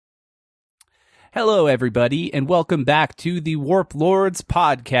Hello, everybody, and welcome back to the Warp Lords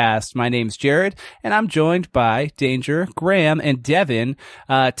podcast. My name's Jared, and I'm joined by Danger, Graham, and Devin.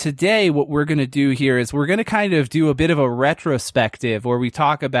 Today, what we're going to do here is we're going to kind of do a bit of a retrospective where we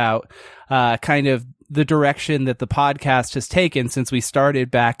talk about kind of the direction that the podcast has taken since we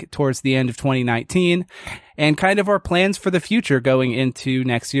started back towards the end of 2019 and kind of our plans for the future going into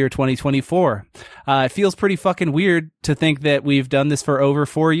next year, 2024. It feels pretty fucking weird to think that we've done this for over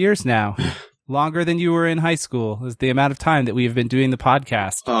 4 years now. Longer than you were in high school is the amount of time that we have been doing the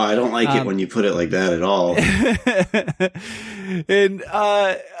podcast. Oh, I don't like it when you put it like that at all. And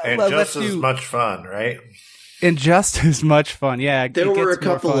just as much fun, right? And just as much fun, yeah. There were a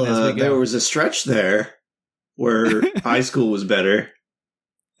couple there was a stretch there where high school was better.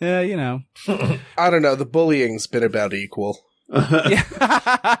 Yeah, you know. I don't know. The bullying's been about equal.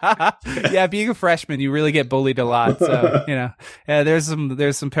 Yeah, being a freshman, you really get bullied a lot. So, you know,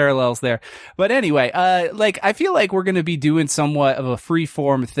 there's some parallels there. But anyway, I feel like we're going to be doing somewhat of a free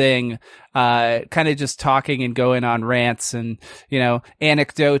form thing, kind of just talking and going on rants and, you know,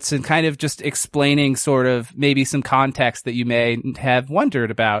 anecdotes and kind of just explaining sort of maybe some context that you may have wondered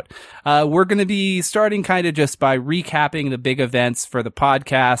about. We're going to be starting kind of just by recapping the big events for the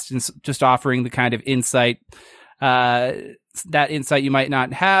podcast and just offering the kind of insight, that insight you might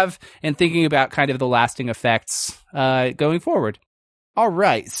not have, and thinking about kind of the lasting effects going forward. All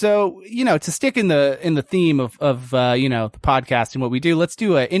right, so you know, to stick in the theme of you know, the podcast and what we do, let's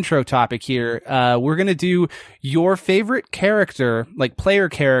do an intro topic here. We're gonna do your favorite character, like player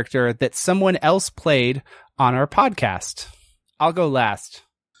character that someone else played on our podcast. I'll go last.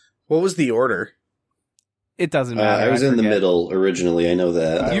 What was the order? It doesn't matter. I was in the middle originally. I know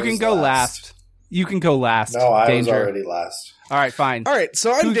that. You can go last. You can go last. No, I Danger. was already last. All right, fine. All right,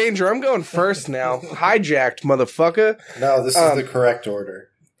 so I'm Danger. I'm going first now. Hijacked, motherfucker. No, this is the correct order.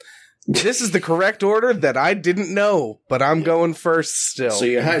 This is the correct order that I didn't know, but I'm going first still. So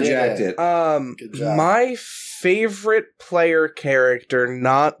you hijacked it. Good job. My favorite player character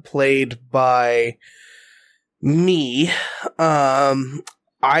not played by me. All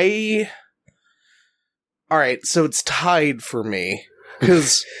right, so it's tied for me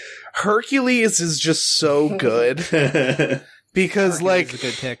because Hercules is just so good. Because, Hercules like, is a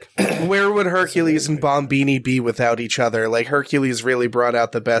good pick. Where would Hercules and Bombini be without each other? Like, Hercules really brought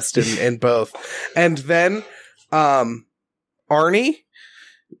out the best in both. And then, Arnie,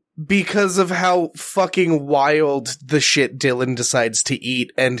 because of how fucking wild the shit Dylan decides to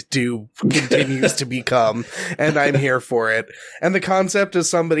eat and do continues to become, and I'm here for it. And the concept of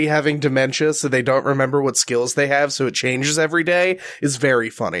somebody having dementia so they don't remember what skills they have, so it changes every day, is very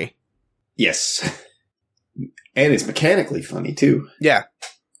funny. Yes. And it's mechanically funny, too. Yeah.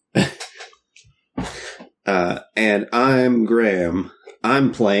 And I'm Graham.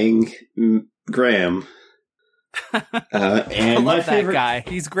 I'm playing Graham. And I love that guy.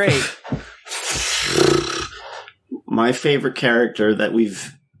 He's great. My favorite character that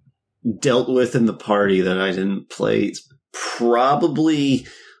we've dealt with in the party that I didn't play is probably,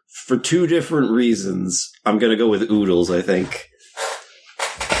 for two different reasons, I'm going to go with Oodles, I think.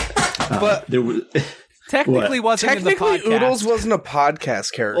 But there was... Technically wasn't in the podcast. Oodles wasn't a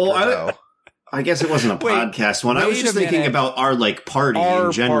podcast character, though. I guess it wasn't a podcast one. I was just thinking about our, like, party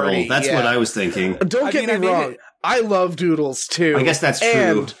in general. Party, that's what I was thinking. Don't get me wrong. I love Doodles, too. I guess that's true.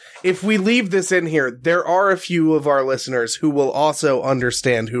 And if we leave this in here, there are a few of our listeners who will also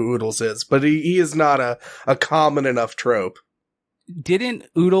understand who Oodles is, but he is not a common enough trope. Didn't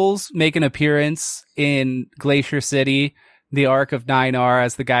Oodles make an appearance in Glacier City, the Arc of 9R,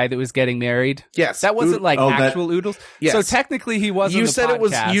 as the guy that was getting married? Yes. That wasn't actual Oodles? Yes. So technically he wasn't you the said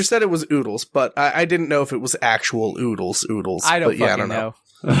podcast. You said it was Oodles, but I didn't know if it was actual Oodles. I don't but fucking I don't know.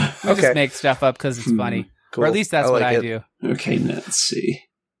 I just make stuff up because it's funny. Cool. Or at least that's what I do. Okay, let's see.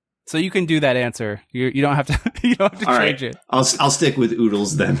 So you can do that answer. You don't have to. You don't have to change it. I'll stick with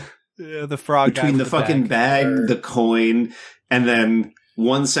Oodles then. Yeah, the frog between guy the fucking bag, the coin, and then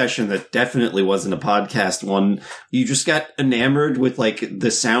one session that definitely wasn't a podcast one. You just got enamored with like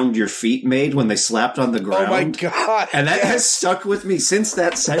the sound your feet made when they slapped on the ground. Oh my god! And that has stuck with me since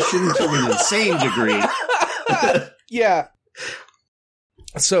that session to an insane degree. Yeah.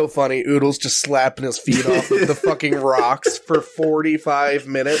 So funny, Oodles just slapping his feet off of the fucking rocks for 45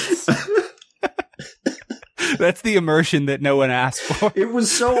 minutes. That's the immersion that no one asked for. It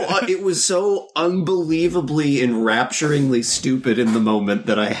was so unbelievably enrapturingly stupid in the moment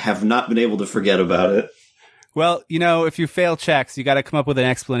that I have not been able to forget about it. Well, you know, if you fail checks, you got to come up with an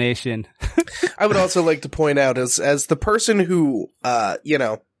explanation. I would also like to point out, as the person who, you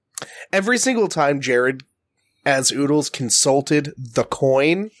know, every single time Jared as Oodles consulted the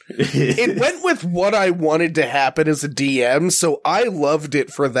coin, it went with what I wanted to happen as a DM, so I loved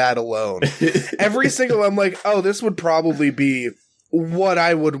it for that alone. Every single, I'm like, oh, this would probably be what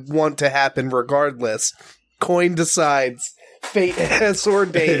I would want to happen regardless. Coin decides. Fate has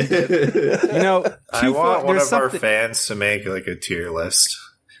ordained it. You know, I want one of our fans to make like a tier list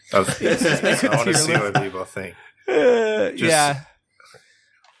of these. I want to see what people think. Yeah.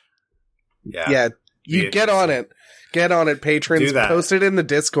 You get on it. Get on it, patrons. Do that. Post it in the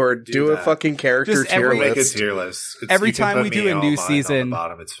Discord. Do a fucking character tier make a list. tier list. Every time we do a new season, on the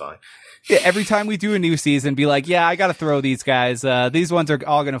bottom, it's fine. Yeah, every time we do a new season, be like, yeah, I got to throw these guys. These ones are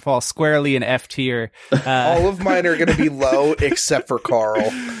all going to fall squarely in F tier. All of mine are going to be low, except for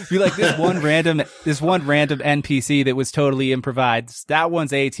Carl. Be like this one random NPC that was totally improvised. That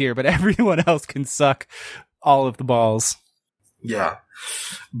one's A tier, but everyone else can suck all of the balls. Yeah,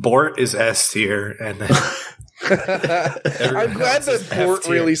 Bort is S tier, and then I'm glad that Bort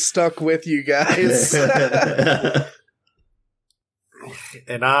really stuck with you guys.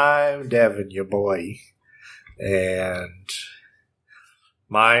 And I'm Devin, your boy. And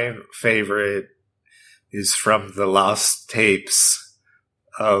my favorite is from the lost tapes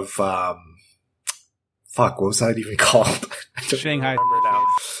of, fuck, what was that even called? Shanghai. Now.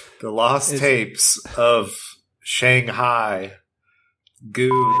 The lost tapes of Shanghai Goo,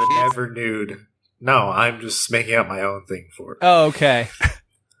 the Never Nude. No, I'm just making up my own thing for it. Oh, okay.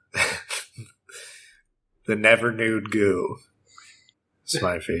 The Never Nude Goo. It's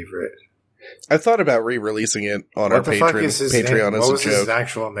my favorite. I thought about re-releasing it on our Patreon as a joke. What was his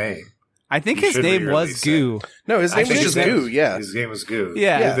actual name? I think his name was Goo. No, his name was just Goo, yeah. His name was Goo.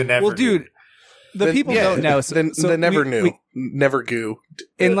 Yeah. Well, dude, the people don't know. So Never Knew. Never Goo.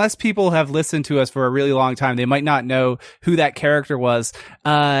 Unless people have listened to us for a really long time, they might not know who that character was.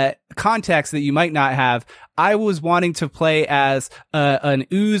 Context that you might not have. I was wanting to play as an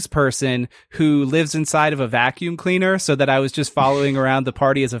ooze person who lives inside of a vacuum cleaner, so that I was just following around the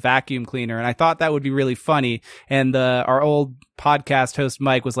party as a vacuum cleaner. And I thought that would be really funny. And our old podcast host,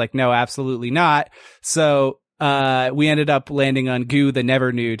 Mike, was like, no, absolutely not. So we ended up landing on Goo, the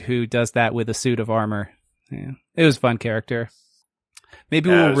Never Nude, who does that with a suit of armor. Yeah. It was a fun character. Maybe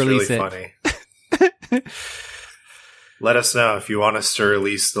we'll release really it. Funny. Let us know if you want us to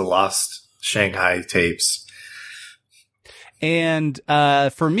release the Lost Shanghai tapes. And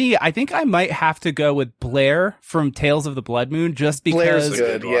for me, I think I might have to go with Blair from Tales of the Blood Moon, just because Blair's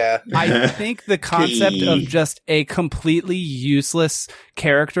good, yeah. I think the concept of just a completely useless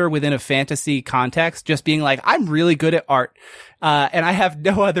character within a fantasy context, just being like, I'm really good at art. And I have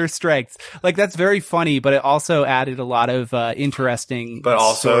no other strengths. Like, that's very funny, but it also added a lot of interesting but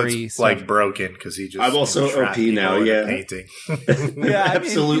also stories. It's like broken because he just. I'm also OP now, yeah. Painting. Yeah,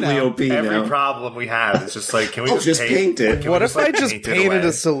 absolutely OP now. Every problem we have is just like, can we just paint it? What if I just painted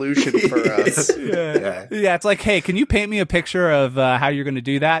a solution for us? Yeah, it's like, hey, can you paint me a picture of how you're going to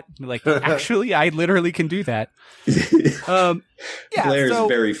do that? Like, actually, I literally can do that. Blair's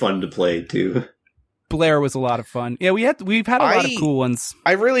very fun to play too. Blair was a lot of fun. Yeah, we've had a lot of cool ones.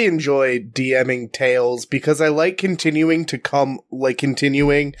 I really enjoy DMing Tales because I like continuing to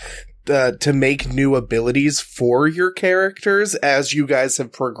make new abilities for your characters as you guys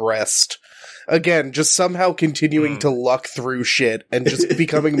have progressed. Again, just somehow continuing to luck through shit and just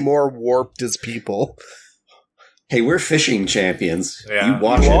becoming more warped as people. Hey, we're fishing champions. Yeah. You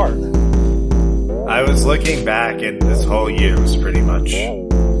watch it. I was looking back, and this whole year was pretty much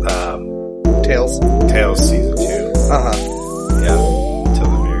Tales season 2. Yeah,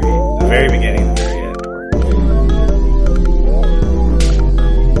 until the very beginning, the very end.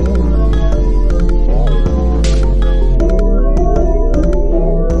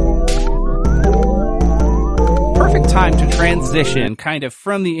 Perfect time to transition kind of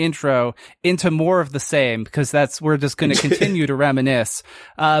from the intro into more of the same, because we're just going to continue to reminisce.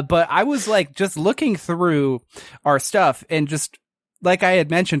 But I was like just looking through our stuff and just, like I had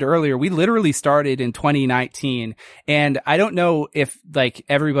mentioned earlier, we literally started in 2019, and I don't know if like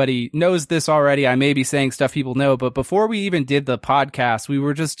everybody knows this already. I may be saying stuff people know, but before we even did the podcast, we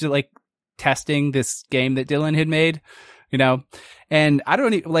were just like testing this game that Dylan had made, and I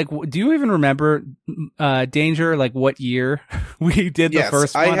don't like, do you even remember, Danger, like what year we did the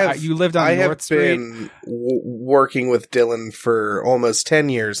first one? You lived on North Street. I have been working with Dylan for almost 10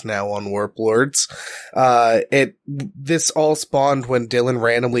 years now on Warp Lords. This all spawned when Dylan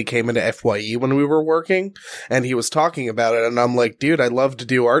randomly came into FYE when we were working, and he was talking about it, and I'm like, dude, I'd love to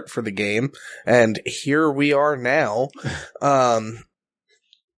do art for the game, and here we are now.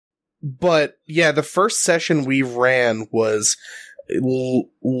 But yeah, the first session we ran was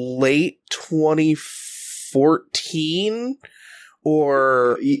late 2014 2014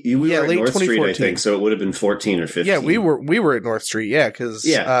 or we were at late North Street, 2014. I think, so it would have been 14 or 15. Yeah, we were at North Street. Yeah, because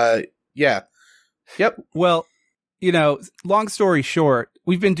Yep. Well, long story short,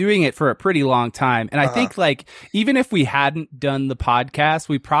 we've been doing it for a pretty long time. And I think like, even if we hadn't done the podcast,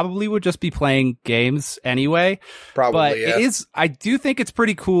 we probably would just be playing games anyway. Probably, but I do think it's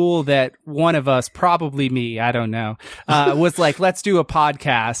pretty cool that one of us, probably me, I don't know, was like, let's do a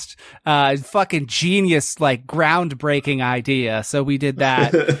podcast. Fucking genius, like groundbreaking idea. So we did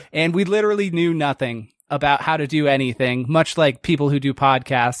that and we literally knew nothing about how to do anything, much like people who do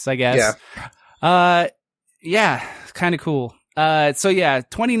podcasts, I guess. Yeah, kind of cool.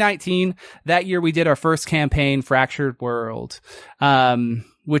 2019, that year we did our first campaign, Fractured World,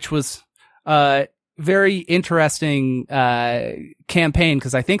 which was very interesting campaign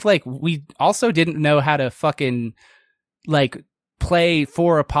because I think like we also didn't know how to fucking like play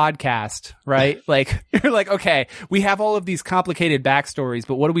for a podcast, right? Like you're like, okay, we have all of these complicated backstories,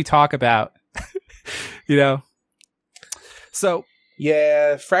 but what do we talk about? So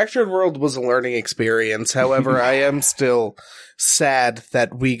yeah, Fractured World was a learning experience. However, I am still sad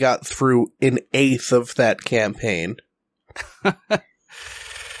that we got through an eighth of that campaign.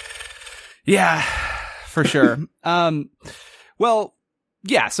 Yeah, for sure. Well,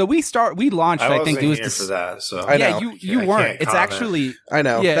 yeah, so we launched, I think it was here for that, so I know. Yeah, you weren't. It's actually I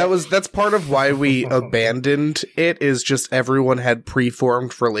know. Yeah. That's part of why we abandoned it, is just everyone had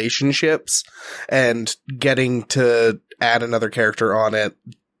preformed relationships and getting to add another character on it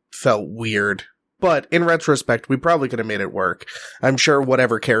felt weird. But in retrospect, we probably could have made it work. I'm sure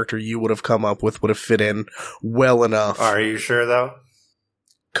whatever character you would have come up with would have fit in well enough. Are you sure though?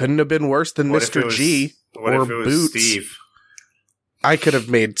 Couldn't have been worse than Mr. G What or if it was Boots. Steve? I could have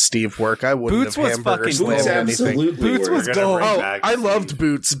made Steve work. I wouldn't Boots have was hamburger fucking slammed Boots gold. anything. absolutely Boots were. was We're gonna gold. bring Oh, back I Steve. loved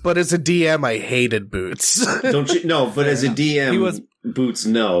Boots, but as a DM, I hated Boots. Don't you? No, but as a DM, He was- Boots,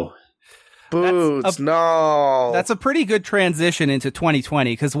 no. Boots, no. That's a pretty good transition into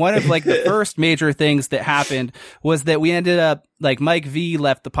 2020 because one of like the first major things that happened was that we ended up like Mike V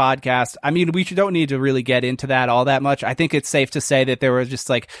left the podcast. I mean, we don't need to really get into that all that much. I think it's safe to say that there were just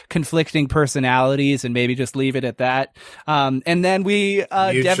like conflicting personalities and maybe just leave it at that. And then we,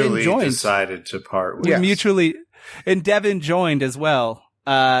 Devin Mutually joined. decided to part with. We mutually, and Devin joined as well.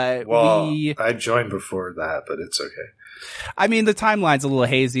 I joined before that, but it's okay. I mean, the timeline's a little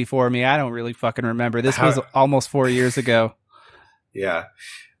hazy for me. I don't really fucking remember. This was almost 4 years ago. Yeah.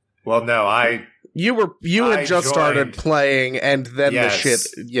 Well, no, You had just started joined. playing, and then Yes. the shit,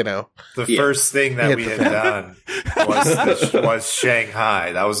 the first thing that Hit we the had done was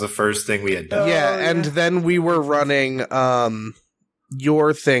Shanghai. That was the first thing we had done. Yeah, and then we were running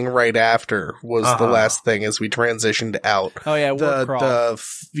your thing right after was the last thing as we transitioned out. Oh yeah, Warp Crawl.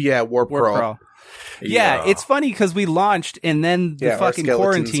 Warp Crawl. Yeah, it's funny because we launched and then the our fucking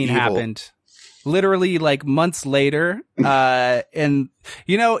skeleton's quarantine evil. happened. Literally like months later. And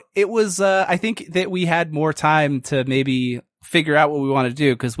it was, I think that we had more time to maybe figure out what we want to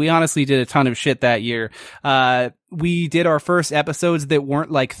do because we honestly did a ton of shit that year. We did our first episodes that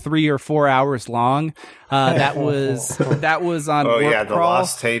weren't like 3 or 4 hours long. That was on Oh Warp yeah, the Crawl.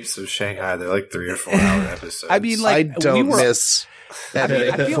 lost tapes of Shanghai. They're like 3 or 4 hour episodes. I mean, like, I don't we were- miss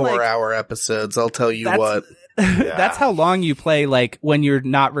editing I feel like 4-hour episodes, I'll tell you what. That's how long you play, like, when you're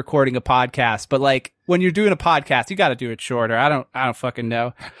not recording a podcast. But, like, when you're doing a podcast, you got to do it shorter. I don't fucking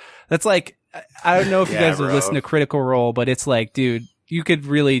know. That's like, I don't know if you guys have bro. listened to Critical Role, but it's like, dude, you could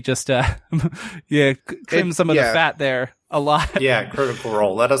really just, trim some of the fat there a lot. Yeah, Critical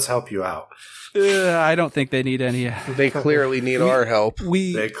Role. Let us help you out. I don't think they need any. They clearly need our help.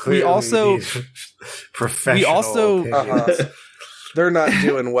 They clearly also need professional opinions. They're not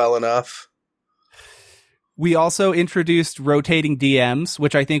doing well enough. We also introduced rotating DMs,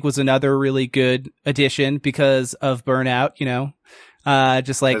 which I think was another really good addition because of burnout,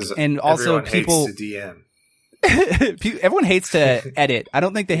 just like, and also Everyone people, hates to DM. everyone hates to edit. I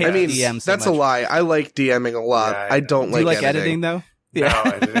don't think they hate I mean, DMs. So that's much. a lie. I like DMing a lot. Yeah, I don't Do you like editing. editing though? No,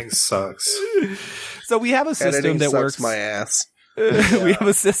 editing sucks. So we have a system Editing that sucks works. my ass. We have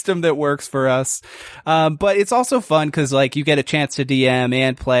a system that works for us. But it's also fun because like you get a chance to DM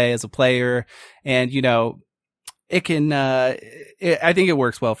and play as a player and it can, I think it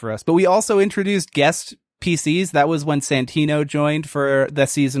works well for us, but we also introduced guest PCs. That was when Santino joined for the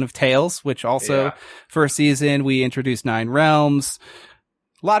season of Tales, which also for a season we introduced 9 Realms.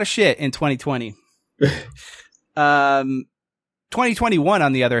 A lot of shit in 2020. 2021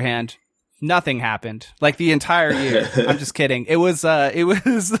 on the other hand, nothing happened. Like the entire year. I'm just kidding. It was,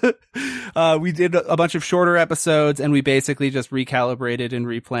 we did a bunch of shorter episodes and we basically just recalibrated and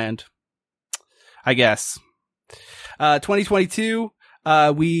replanned. I guess. 2022,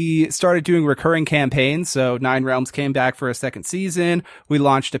 we started doing recurring campaigns. So Nine Realms came back for a second season. We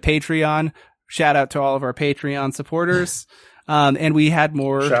launched a Patreon. Shout out to all of our Patreon supporters. And we had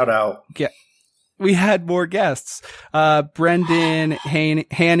more. Shout out. We had more guests. Brendan,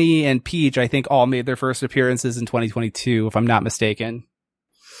 Hanny, and Peach, I think, all made their first appearances in 2022, if I'm not mistaken.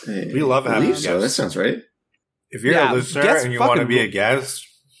 We love having guests. So that sounds right. If you're a listener and you want to be a guest,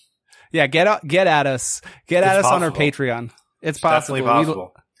 get at us. Get at us on our Patreon. It's possible. Definitely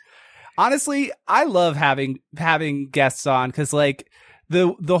possible. Honestly, I love having guests on because, like,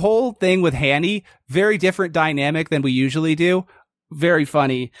 the whole thing with Hanny, very different dynamic than we usually do. Very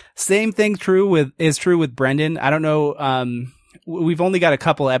funny. Same thing is true with Brendan. I don't know. We've only got a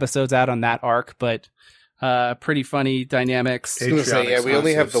couple episodes out on that arc, but pretty funny dynamics. I was gonna say, we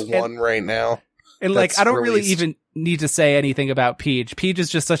only have the one right now. And like, I don't really even need to say anything about Peach. Peach is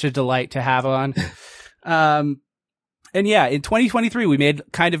just such a delight to have on. And yeah, in 2023, we made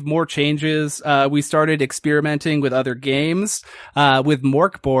kind of more changes. We started experimenting with other games. With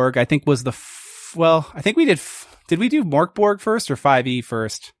Morkborg, I think was I think we did we do Morkborg first or 5e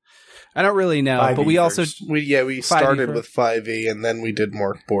first? I don't really know, but we also, we started with 5e and then we did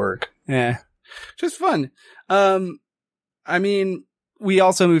Morkborg. Yeah. Just fun. I mean, we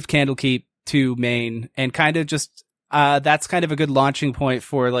also moved Candlekeep to main and kind of just, that's kind of a good launching point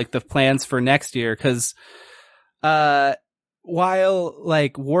for like the plans for next year. Cause, while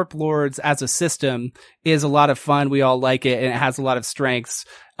like Warp Lords as a system is a lot of fun, we all like it and it has a lot of strengths.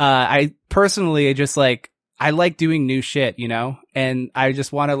 I personally just like, I like doing new shit, you know, and I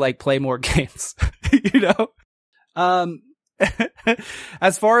just want to like play more games, you know?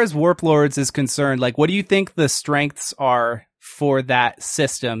 As far as Warp Lords is concerned, like, what do you think the strengths are for that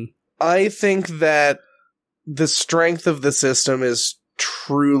system? I think that the strength of the system is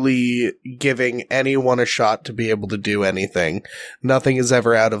truly giving anyone a shot to be able to do anything. Nothing is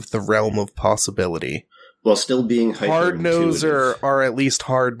ever out of the realm of possibility. While still being hard no's are at least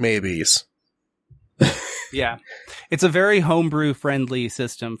hard maybes. Yeah. It's a very homebrew friendly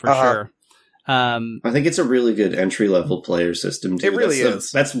system for sure. I think it's a really good entry-level player system, too. It really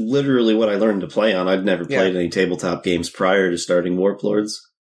is. That's literally what I learned to play on. I'd never played any tabletop games prior to starting Warp Lords.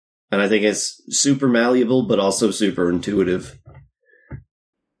 And I think it's super malleable, but also super intuitive.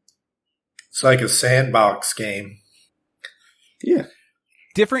 It's like a sandbox game. Yeah.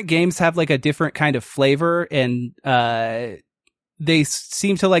 Different games have like a different kind of flavor, and they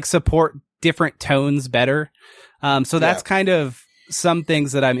seem to like support different tones better. So that's kind of some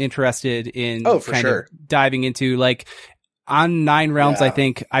things that I'm interested in of diving into. Like on Nine Realms, I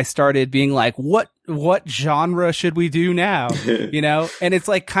think I started being like, what genre should we do now? You know? And it's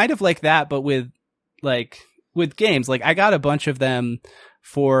like kind of like that, but with games. Like I got a bunch of them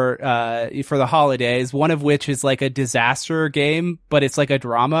for the holidays, one of which is like a disaster game, but it's like a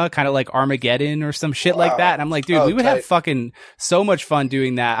drama, kind of like Armageddon or some shit like that. And I'm like, dude, we would have fucking so much fun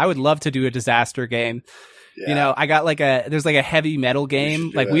doing that. I would love to do a disaster game. Yeah. You know, I got there's like a heavy metal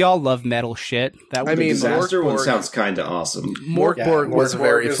game. Like we all love metal shit. The disaster one sounds kind of awesome. Morkborg was a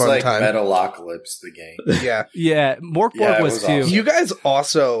very fun like time. Metalocalypse, the game. Yeah. Yeah. Morkborg was too. Awesome. You guys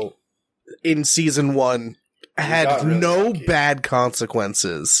also in season 1 had no bad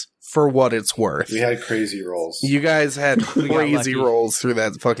consequences for what it's worth. We had crazy rolls. You guys had crazy rolls through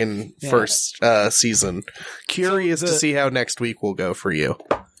that fucking first season. Curious to see how next week will go for you.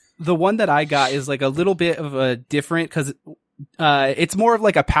 The one that I got is like a little bit of a different, because it's more of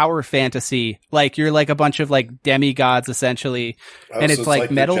like a power fantasy. Like you're like a bunch of like demigods essentially, and it's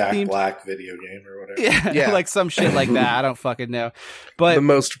like metal the Jack themed. Black video game or whatever. Yeah, like some shit like that. I don't fucking know. But the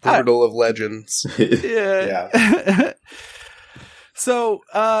most brutal of legends. Yeah. So,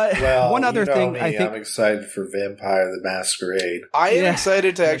 one other thing, I think I'm excited for Vampire the Masquerade. I am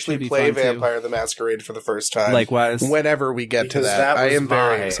excited to actually play Vampire the Masquerade for the first time. Likewise. Whenever we get to that. I am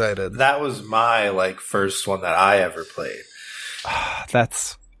very excited. That was my first one that I ever played.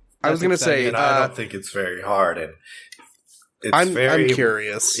 That's I was going to say, and I don't think it's very hard, and I'm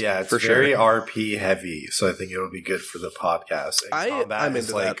curious. Yeah, it's very RP heavy, so I think it'll be good for the podcast. And I'm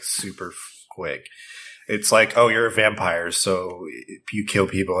into that. Super quick. It's like, oh, you're a vampire, so you kill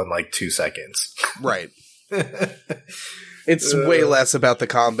people in 2 seconds. Right. It's way less about the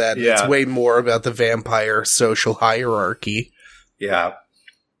combat. Yeah. It's way more about the vampire social hierarchy. Yeah.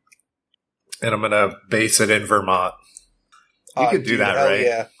 And I'm going to base it in Vermont. You could do that, right?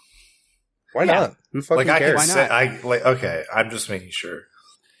 Yeah. Why not? Who fucking cares? Why not? Okay, I'm just making sure.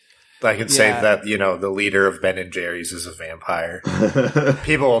 I can say that, the leader of Ben and Jerry's is a vampire.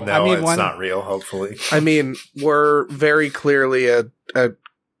 People will know it's not real, hopefully. I mean, we're very clearly a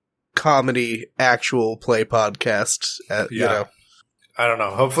comedy actual play podcast. You know, I don't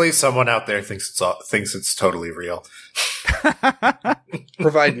know. Hopefully, someone out there thinks it's totally real.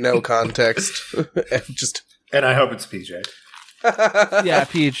 provide no context. And I hope it's PJ. Yeah,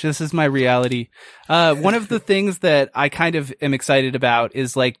 Peach, this is my reality. One of the things that I kind of am excited about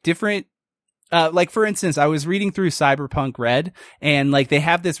is like different, like for instance, I was reading through Cyberpunk Red, and like they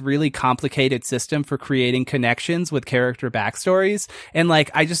have this really complicated system for creating connections with character backstories. And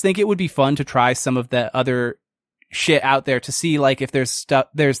like, I just think it would be fun to try some of the other shit out there to see like if there's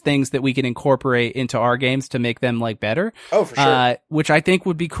things that we can incorporate into our games to make them like better. Oh, for sure. Which I think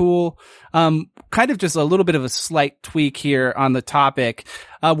would be cool. Kind of just a little bit of a slight tweak here on the topic.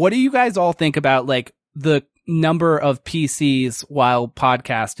 What do you guys all think about like the number of PCs while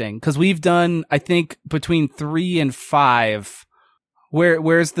podcasting? Cause we've done, I think, between 3 and 5.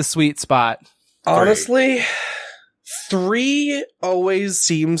 Where's the sweet spot? Honestly, 3 always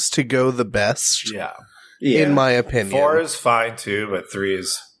seems to go the best. Yeah. In my opinion. 4 is fine too, but 3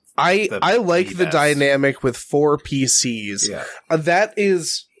 is... I like the dynamic with 4 PCs. Yeah. That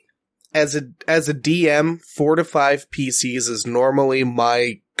is, as a DM, 4 to 5 PCs is normally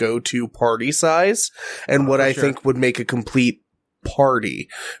my go-to party size, and what I think would make a complete party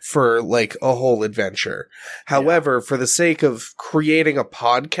for like a whole adventure. However, for the sake of creating a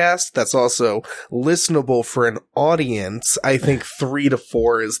podcast that's also listenable for an audience, I think 3 to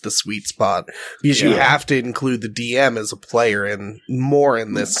 4 is the sweet spot, because you have to include the DM as a player and more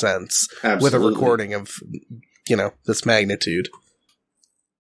in this sense. Absolutely. With a recording of, you know, this magnitude.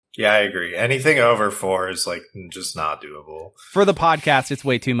 Yeah, I agree. Anything over 4 is like just not doable. For the podcast, it's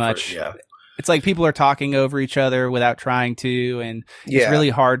way too much. It's like people are talking over each other without trying to, and it's really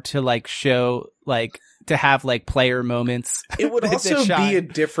hard to like show, like, to have like player moments. It would also be a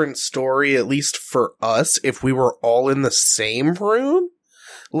different story, at least for us, if we were all in the same room.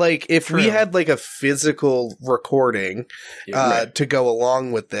 Like, if we had like a physical recording to go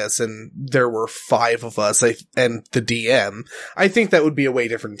along with this, and there were 5 of us and the DM, I think that would be a way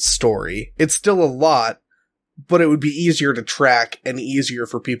different story. It's still a lot, but it would be easier to track and easier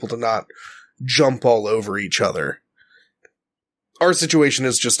for people to not jump all over each other. Our situation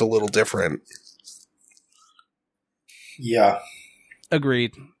is just a little different. Yeah.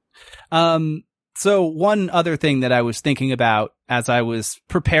 Agreed. So one other thing that I was thinking about as I was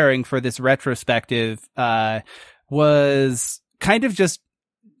preparing for this retrospective, was kind of just,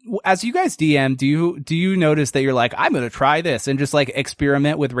 as you guys DM, do you notice that you're like, I'm going to try this and just like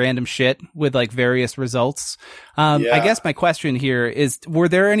experiment with random shit with like various results? I guess my question here is, were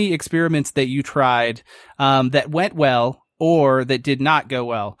there any experiments that you tried, that went well or that did not go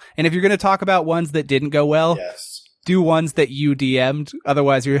well? And if you're going to talk about ones that didn't go well, do ones that you DM'd.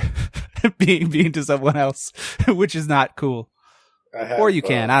 Otherwise you're being mean to someone else, which is not cool. Or you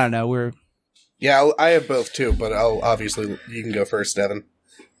can, I don't know. I have both too, but obviously you can go first, Devin.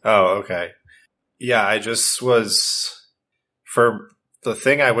 Oh, okay. Yeah, I just was... For the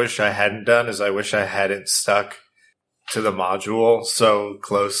thing I wish I hadn't done is I wish I hadn't stuck to the module so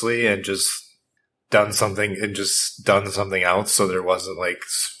closely and just done something else, so there wasn't like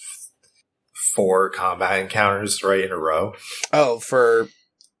 4 combat encounters right in a row. Oh, for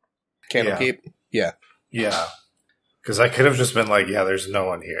Candlekeep? Yeah. Yeah. Because I could have just been like, yeah, there's no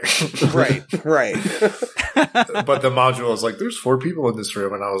one here. Right. But the module was like, there's 4 people in this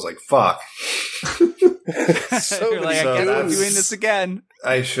room, and I was like, fuck. You're like, I guess I'm doing this again.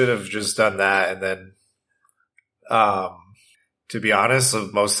 I should have just done that, and then, to be honest,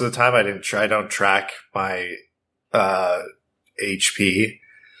 most of the time I don't track my HP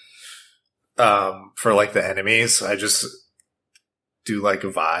for like the enemies. I just do like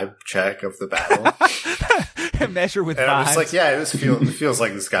a vibe check of the battle. Measure with and vibes. I'm just like, yeah, this feels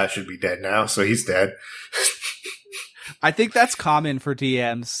like this guy should be dead now, so he's dead. I think that's common for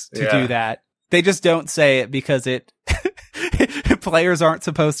DMs to do that. They just don't say it because players aren't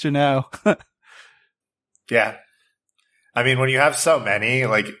supposed to know. Yeah. I mean, when you have so many,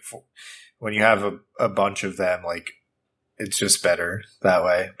 like, when you have a bunch of them, like, it's just better that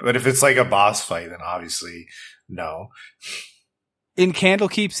way. But if it's like a boss fight, then obviously, no. In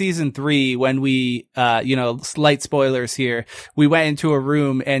Candlekeep Season 3, when we, slight spoilers here, we went into a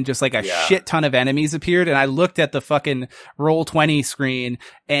room and just like a shit ton of enemies appeared, and I looked at the fucking Roll20 screen,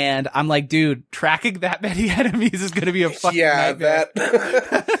 and I'm like, dude, tracking that many enemies is gonna be a fucking nightmare.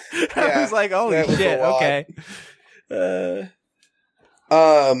 I was like, holy shit, okay. That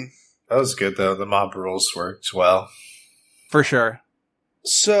was good, though. The mob rules worked well. For sure.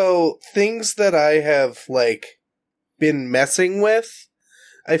 So, things that I have, like, been messing with,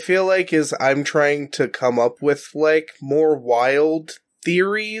 I feel like, is I'm trying to come up with like more wild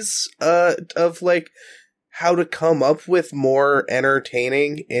theories of like how to come up with more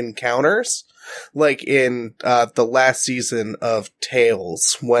entertaining encounters. Like in the last season of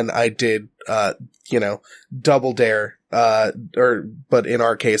Tales, when I did Double Dare, but in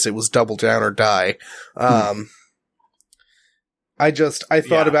our case it was Double Down or Die. I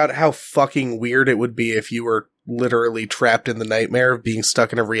thought about how fucking weird it would be if you were literally trapped in the nightmare of being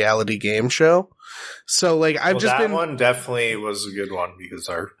stuck in a reality game show. So like that one definitely was a good one because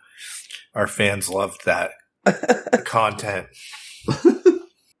our fans loved that content.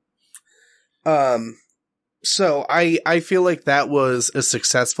 So I feel like that was a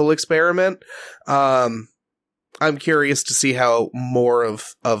successful experiment. I'm curious to see how more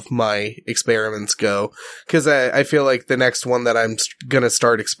of my experiments go, because I feel like the next one that I'm gonna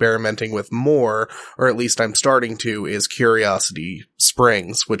start experimenting with more, or at least I'm starting to, is Curiosity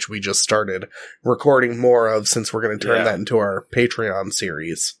Springs, which we just started recording more of since we're gonna turn that into our Patreon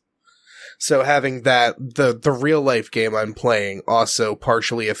series. So having that, the real life game I'm playing also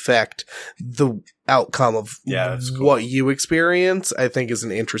partially affect the outcome of what you experience, I think is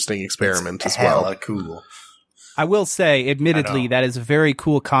an interesting experiment as well. Hella cool. I will say, admittedly, that is a very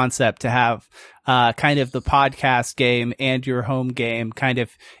cool concept to have kind of the podcast game and your home game kind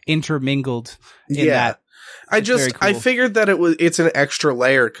of intermingled in that. Cool. I figured that it's an extra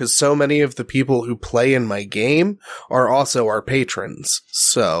layer because so many of the people who play in my game are also our patrons.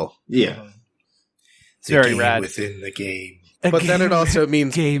 So yeah, it's very rad within the game. But then it also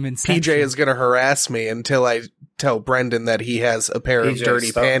means PJ is going to harass me until I tell Brendan that he has a pair of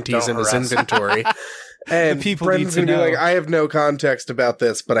dirty panties in his inventory. And Brendan's going to be like, I have no context about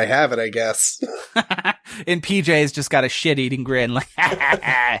this, but I have it, I guess. And PJ's just got a shit-eating grin, like,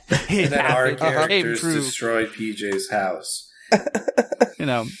 and then our characters destroyed PJ's house.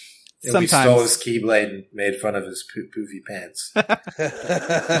 Sometimes. We stole his keyblade and made fun of his poofy pants.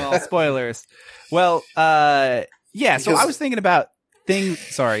 Well, spoilers. Well, so I was thinking about things.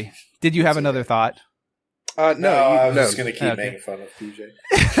 Sorry. Did you have another thought? No, I was just going to keep making fun of PJ.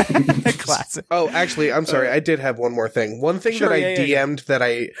 Classic. Oh, actually, I'm sorry. I did have one more thing. One thing that I DM'd that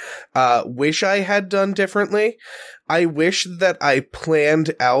I wish I had done differently. I wish that I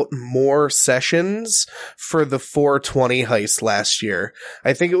planned out more sessions for the 420 heist last year.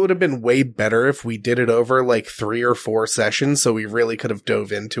 I think it would have been way better if we did it over like 3 or 4 sessions, so we really could have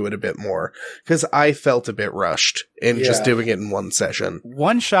dove into it a bit more. Because I felt a bit rushed in just doing it in one session.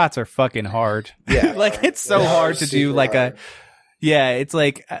 One shots are fucking hard. Yeah. Like, it's so hard to do like hard. It's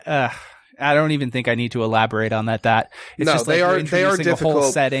like, I don't even think I need to elaborate on that. It's just they are difficult. A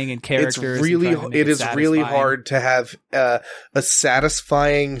whole setting and characters. It is really hard to have a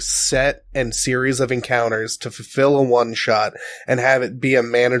satisfying set and series of encounters to fulfill a one shot and have it be a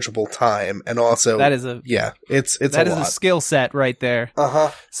manageable time. And also, it's a skill set right there.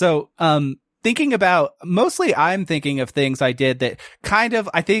 So, I'm thinking of things I did that kind of,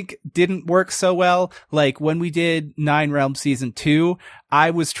 I think, didn't work so well. Like when we did 9 Realms Season 2,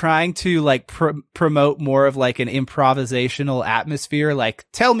 I was trying to like promote more of like an improvisational atmosphere, like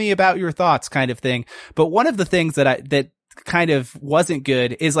tell me about your thoughts kind of thing. But one of the things that kind of wasn't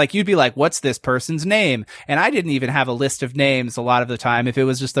good is like you'd be like, what's this person's name? And I didn't even have a list of names a lot of the time if it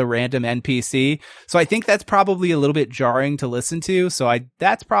was just a random NPC. So I think that's probably a little bit jarring to listen to. So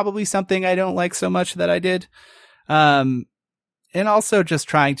that's probably something I don't like so much that I did. And also just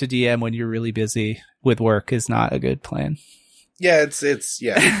trying to DM when you're really busy with work is not a good plan. Yeah, it's The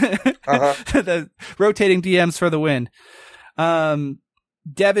rotating DMs for the win.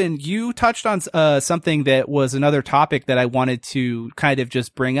 Devin, you touched on something that was another topic that I wanted to kind of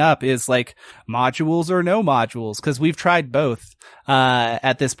just bring up is like modules or no modules, because we've tried both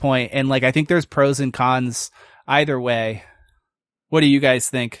at this point, and like I think there's pros and cons either way. What do you guys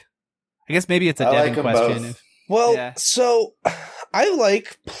think? I guess maybe it's a Devin question. So I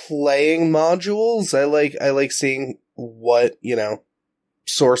like playing modules. I like seeing what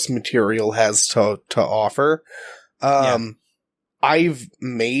source material has to offer. I've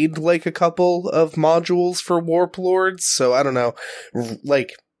made like a couple of modules for Warp Lords, so I don't know.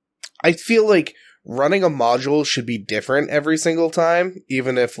 Like, I feel like running a module should be different every single time,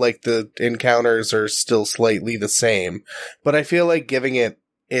 even if like the encounters are still slightly the same. But I feel like giving it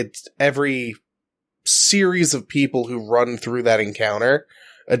every series of people who run through that encounter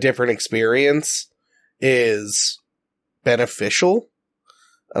a different experience is beneficial.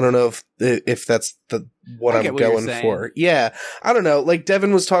 I don't know if that's what I'm going for. Yeah. I don't know. Like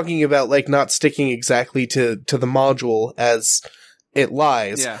Devin was talking about like not sticking exactly to the module as it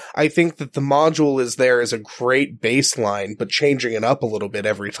lies. Yeah. I think that the module is there as a great baseline, but changing it up a little bit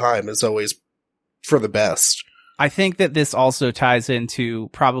every time is always for the best. I think that this also ties into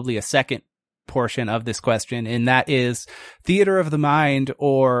probably a second portion of this question, and that is theater of the mind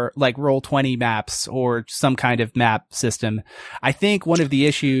or like Roll20 maps or some kind of map system. I think one of the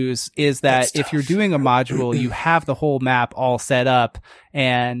issues is that if you're doing a module, you have the whole map all set up,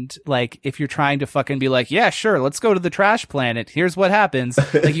 and like if you're trying to fucking be like, yeah, sure, let's go to the trash planet, here's what happens,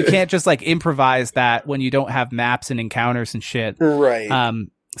 like you can't just like improvise that when you don't have maps and encounters and shit. Right.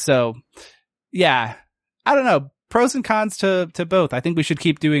 So yeah, I don't know. Pros and cons to both. I think we should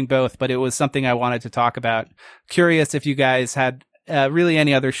keep doing both, but it was something I wanted to talk about. Curious if you guys had really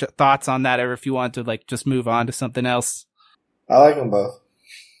any other thoughts on that, or if you want to like just move on to something else. I like them both.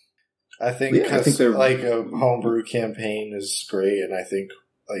 I think, they're like a homebrew campaign is great, and I think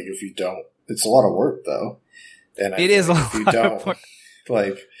like if you don't, it's a lot of work though. And it is a lot if you don't, of work.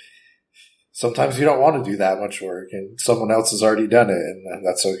 Like sometimes you don't want to do that much work, and someone else has already done it, and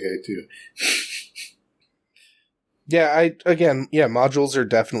that's okay too. Yeah, modules are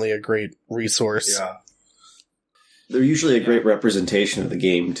definitely a great resource. Yeah. They're usually a great representation of the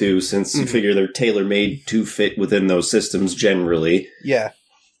game, too, since you figure they're tailor-made to fit within those systems generally. Yeah.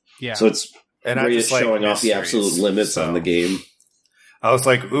 Yeah. So it's And great I at just like showing off the absolute limits on the game. I was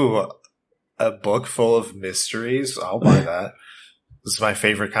like, ooh, a book full of mysteries? I'll buy that. This is my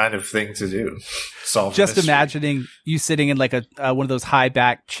favorite kind of thing to do. Solve Just mystery. imagining you sitting in like a one of those high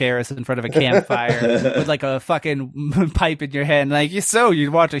back chairs in front of a campfire with like a fucking pipe in your hand, like, so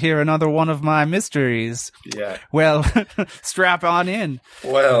you want to hear another one of my mysteries? Yeah. Well, strap on in.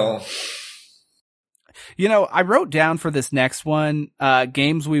 Well, You know, I wrote down for this next one,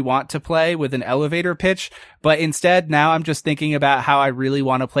 games we want to play with an elevator pitch, but instead now I'm just thinking about how I really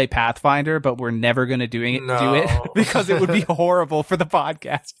want to play Pathfinder, but we're never going to do it because it would be horrible for the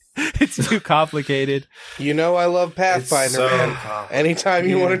podcast. It's too complicated. You know I love Pathfinder, so man. Anytime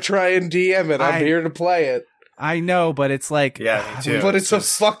you want to try and DM it, I'm here to play it. I know, but it's like... yeah, me too. But it's a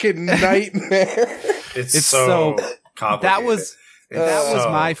fucking nightmare. It's so complicated. That was so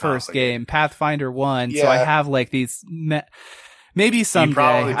my first complicated. game, Pathfinder 1. Yeah. So I have like these... maybe someday.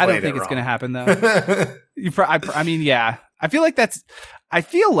 probably I don't played think it it's going to wrong. happen, though. I mean, yeah. I feel like that's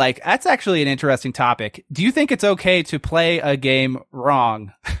actually an interesting topic. Do you think it's okay to play a game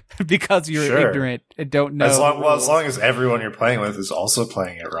wrong because you're Sure. ignorant and don't know? As long as everyone you're playing with is also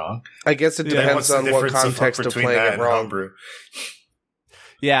playing it wrong. I guess it Then depends what's the on what difference context of between playing that it and wrong. homebrew?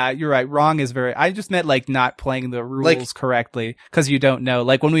 Yeah, you're right. Wrong is I just meant like not playing the rules correctly because you don't know.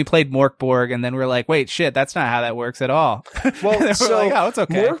 Like when we played Morkborg and then we're like, wait, shit, that's not how that works at all. Well, We're so like, oh, it's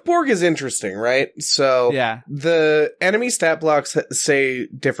okay. Morkborg is interesting, right? So Yeah. the enemy stat blocks say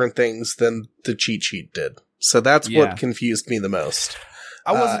different things than the cheat sheet did. So that's Yeah. what confused me the most.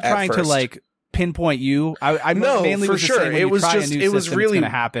 I wasn't at trying to first. like pinpoint you. I No, mainly for was just sure. saying when It you was try just- a new it was system, really- it's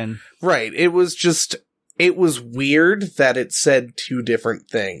going to happen. Right. It was weird that it said two different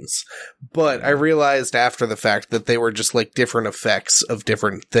things, but I realized after the fact that they were just like different effects of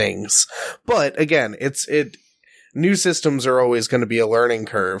different things. But again, new systems are always going to be a learning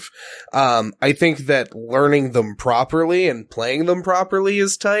curve. I think that learning them properly and playing them properly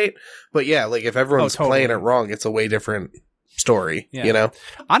is tight. But yeah, like if everyone's totally. playing it wrong, it's a way different story, Yeah. you know?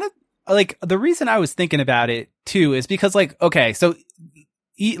 Like the reason I was thinking about it too is because like, okay, so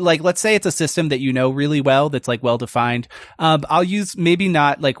like let's say it's a system that you know really well that's like well defined. I'll use maybe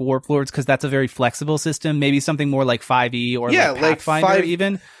not like Warplords because that's a very flexible system. Maybe something more like 5e or Yeah, like like Pathfinder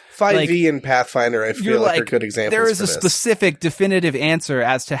even. 5e and Pathfinder, I feel like are good examples. There is for a this. specific, definitive answer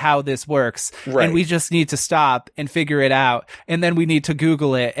as to how this works, Right. and we just need to stop and figure it out. And then we need to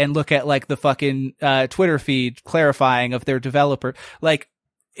Google it and look at like the fucking Twitter feed clarifying of their developer. Like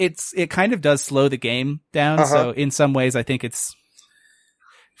it kind of does slow the game down. So in some ways, I think it's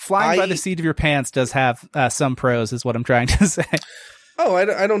flying by the seat of your pants does have some pros, is what I'm trying to say. Oh,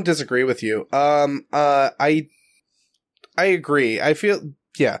 I don't disagree with you. I agree. I feel,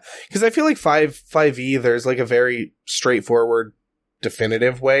 yeah, because I feel like 5e, there's like a very straightforward,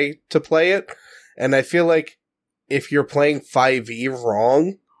 definitive way to play it. And I feel like if you're playing 5e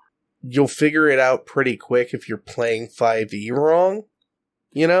wrong, you'll figure it out pretty quick if you're playing 5e wrong,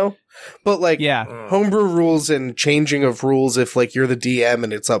 you know? But like, Yeah. homebrew rules and changing of rules, if like you're the DM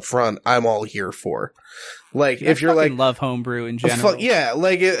and it's up front, I'm all here for. Like, if you're like, love homebrew in general. yeah,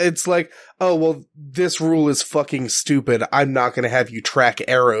 like it's like, oh well, this rule is fucking stupid. I'm not going to have you track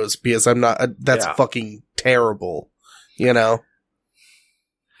arrows because I'm not. That's fucking terrible. You know?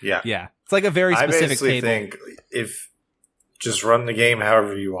 Yeah. Yeah. It's like a very I specific basically table. think if just run the game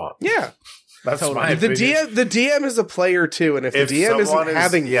however you want. Yeah. That's Totally. my The opinion. DM is a player too, and if the DM someone isn't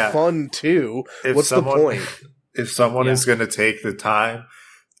having fun too, If what's the point? If someone is going to take the time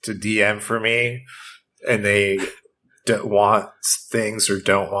to DM for me and they want things or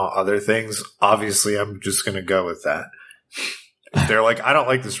don't want other things, obviously I'm just going to go with that. If they're like, I don't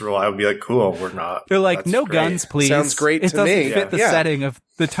like this rule, I would be like, cool, we're not. They're like, That's no great. guns, please. Sounds great it to doesn't me. fit the Yeah. setting of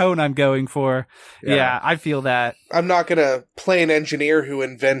the tone I'm going for. Yeah, I feel that. I'm not gonna play an engineer who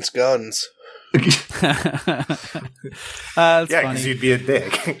invents guns. That's Yeah, funny. because you'd be a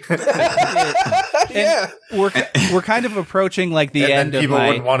dick. Yeah. We're kind of approaching like the and end then of people my...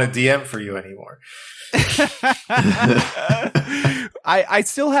 wouldn't want to DM for you anymore. I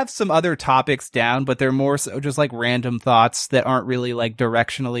still have some other topics down, but they're more so just like random thoughts that aren't really like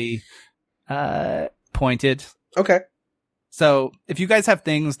directionally pointed. Okay. So if you guys have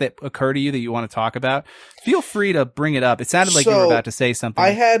things that occur to you that you want to talk about, feel free to bring it up. It sounded like you were about to say something.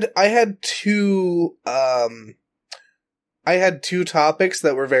 I had two topics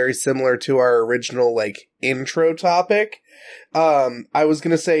that were very similar to our original like intro topic. I was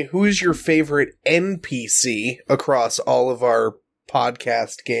going to say, who is your favorite NPC across all of our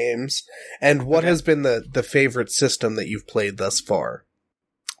podcast games, and what has been the favorite system that you've played thus far?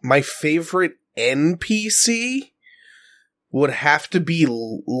 My favorite NPC would have to be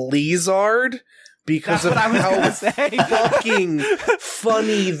Lizard, because of how fucking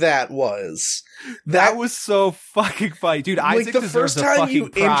funny that was. That was so fucking funny, dude. Like Isaac the first time you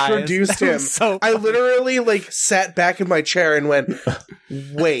introduced him, so I literally like sat back in my chair and went,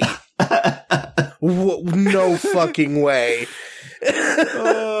 "Wait, no fucking way."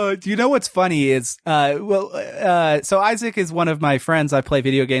 Do you know what's funny is, so Isaac is one of my friends I play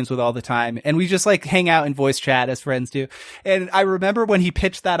video games with all the time, and we just like hang out in voice chat as friends do. And I remember when he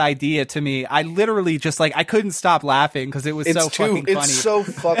pitched that idea to me, I literally just like, I couldn't stop laughing because it was fucking funny. It's so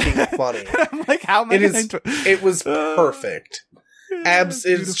fucking funny. I'm like, how am I going to... It was perfect.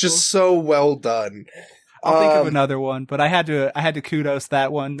 It's just so well done. I'll think of another one, but I had to kudos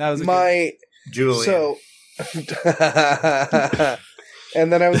that one. That was Julian. So,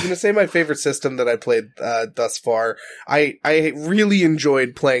 and then I was going to say my favorite system that I played thus far. I really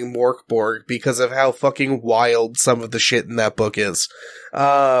enjoyed playing Morkborg because of how fucking wild some of the shit in that book is.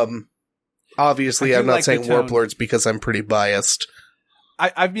 Obviously, I'm not like saying Warplords because I'm pretty biased.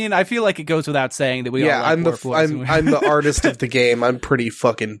 I mean, I feel like it goes without saying that we all like Warplords. I'm the artist of the game. I'm pretty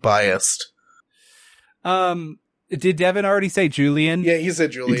fucking biased. Did Devin already say Julian? Yeah, he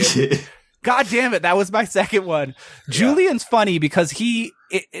said Julian. God damn it, that was my second one. Yeah. Julian's funny because the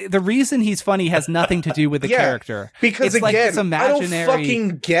reason he's funny has nothing to do with the character. Because it's again, like this imaginary... I don't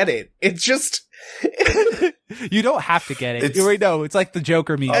fucking get it. It's just... You don't have to get it. You already know. It's like the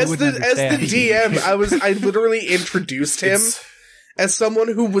Joker meme. As the DM, I literally introduced him as someone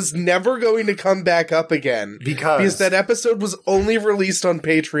who was never going to come back up again. Because that episode was only released on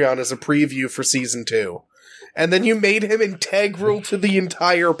Patreon as a preview for season 2. And then you made him integral to the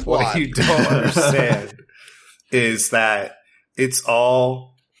entire plot. What you don't understand is that it's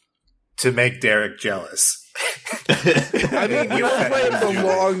all to make Derek jealous. I mean, you were playing the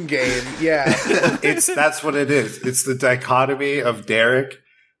long game, yeah. That's what it is. It's the dichotomy of Derek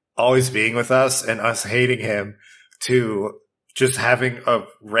always being with us and us hating him to just having a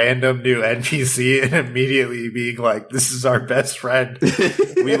random new NPC and immediately being like, this is our best friend.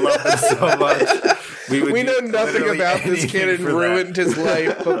 We love him so much. We know nothing about this kid and ruined his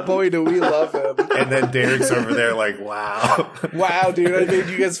life, but boy, do we love him. And then Derek's over there like, wow. Wow, dude, I made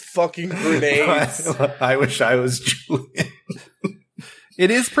you guys fucking grenades. I wish I was Julian. It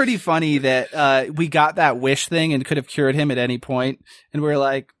is pretty funny that we got that wish thing and could have cured him at any point. And we're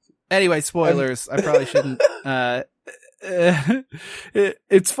like, anyway, spoilers. I probably shouldn't...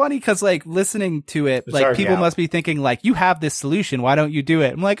 it's funny because like listening to it, like people must be thinking like, you have this solution, why don't you do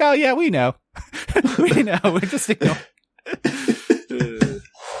it? I'm like, oh yeah, we know. We know, we just ignore.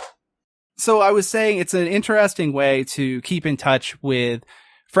 So I was saying it's an interesting way to keep in touch with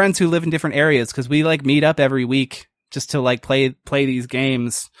friends who live in different areas, because we like meet up every week just to like play these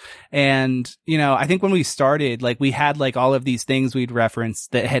games. And, you know, I think when we started, like we had like all of these things we'd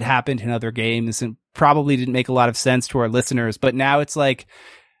referenced that had happened in other games and probably didn't make a lot of sense to our listeners. But now it's like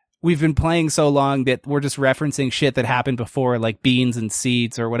we've been playing so long that we're just referencing shit that happened before, like beans and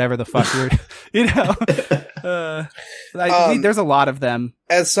seeds or whatever the fuck we're, you know, there's a lot of them.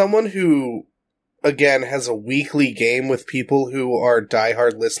 As someone who, again, has a weekly game with people who are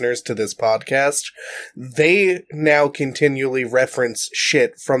diehard listeners to this podcast, they now continually reference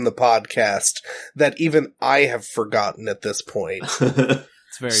shit from the podcast that even I have forgotten at this point.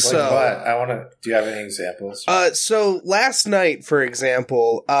 It's very so. I want to. Do you have any examples? So last night, for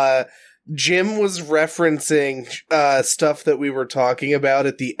example, Jim was referencing stuff that we were talking about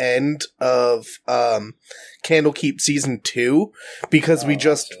at the end of Candlekeep Season 2, because we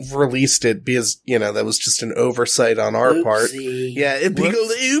just released it because, that was just an oversight on our part. Yeah, a big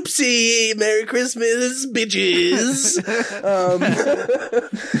old oopsie! Merry Christmas, bitches!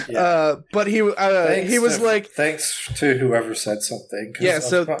 But he was like... Thanks to whoever said something. Yeah,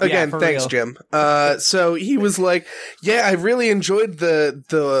 so again, thanks, Jim. So he was like, yeah, I really enjoyed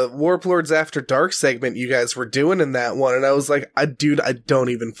the Warp Lords After Dark segment you guys were doing in that one. And I was like, dude, I don't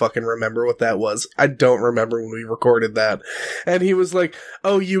even fucking remember what that was. I don't remember when we recorded that. And he was like,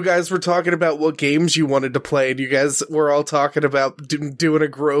 oh, you guys were talking about what games you wanted to play, and you guys were all talking about doing a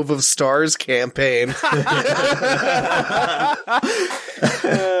Grove of Stars campaign.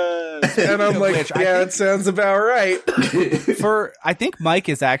 And I'm like, yeah, it sounds about right. I think Mike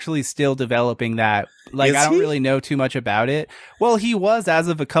is actually still developing that. Like, I don't really know too much about it. Well, he was as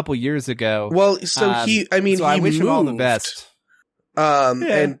of a couple years ago. Well, so I wish him all the best.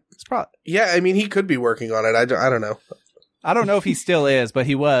 And it's probably, yeah, I mean, he could be working on it. I don't know. I don't know if he still is, but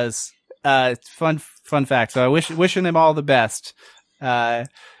he was. It's fun fact. So wishing him all the best.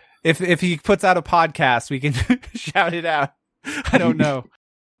 If he puts out a podcast, we can shout it out. I don't know.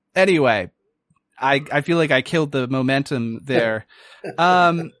 Anyway, I feel like I killed the momentum there.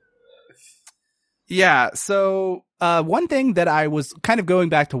 Yeah, so one thing that I was kind of going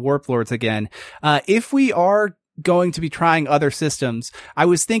back to Warp Lords again, if we are going to be trying other systems, I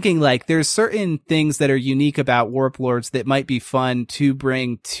was thinking like there's certain things that are unique about Warp Lords that might be fun to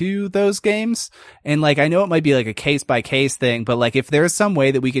bring to those games. And like, I know it might be like a case by case thing, but like if there's some way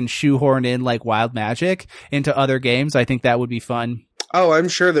that we can shoehorn in like Wild Magic into other games, I think that would be fun. Oh, I'm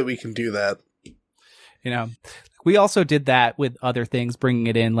sure that we can do that. We also did that with other things, bringing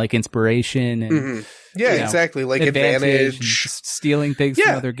it in like inspiration and exactly, like advantage, stealing things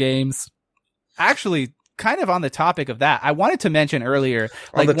from other games. Actually, kind of on the topic of that, I wanted to mention earlier,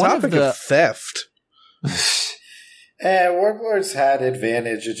 like on the topic of theft. Warp Lords had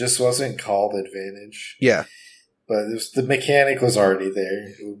advantage; it just wasn't called advantage. Yeah, but the mechanic was already there.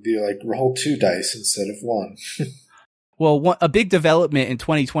 It would be like roll 2 dice instead of 1. Well, a big development in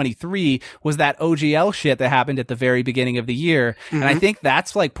 2023 was that OGL shit that happened at the very beginning of the year. Mm-hmm. And I think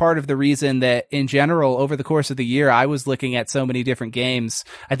that's like part of the reason that in general, over the course of the year, I was looking at so many different games.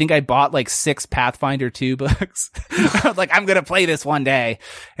 I think I bought like 6 Pathfinder 2 books. I was like, I'm going to play this one day.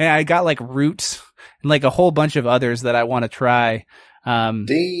 And I got like Root and like a whole bunch of others that I want to try. Damn.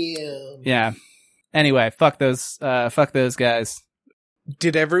 Yeah. Anyway, fuck those guys.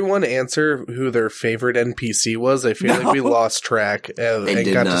 Did everyone answer who their favorite NPC was? I feel like we lost track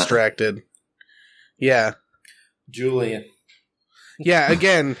and got distracted. Yeah. Julian. Yeah,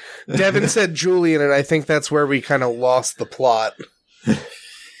 again, Devin said Julian, and I think that's where we kind of lost the plot.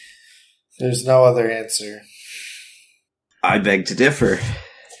 There's no other answer. I beg to differ.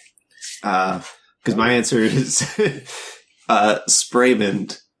 Because my answer is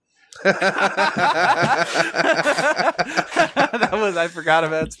Spraymond. I forgot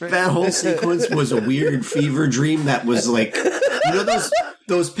about Spraymond. That whole sequence was a weird fever dream that was like,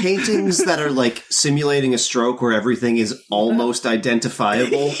 those paintings that are like simulating a stroke where everything is almost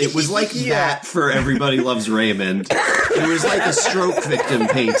identifiable. It was like that for Everybody Loves Raymond. It was like a stroke victim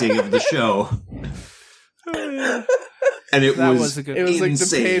painting of the show. And it was like the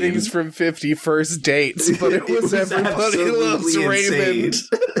paintings from 50 First Dates, but it was Everybody Loves Raymond.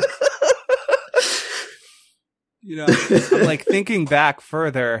 I'm like thinking back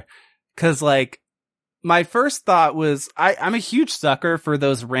further, because like my first thought was I'm a huge sucker for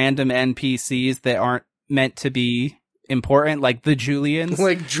those random NPCs that aren't meant to be important, like the Julians.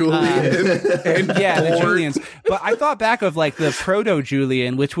 Like Julian. The Julians. But I thought back of like the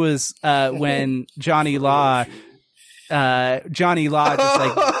proto-Julian, which was when Johnny Law just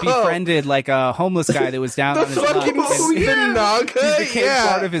like befriended like a homeless guy that was down on his luck. He became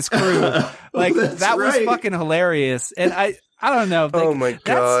part of his crew. Like that was fucking hilarious. And I don't know. Like, oh my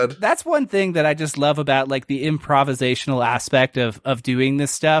God. That's one thing that I just love about like the improvisational aspect of doing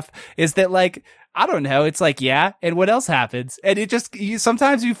this stuff is that like, I don't know. It's like, yeah. And what else happens? And it just,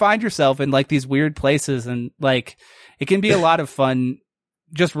 sometimes you find yourself in like these weird places and like, it can be a lot of fun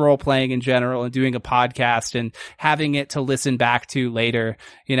just role playing in general and doing a podcast and having it to listen back to later.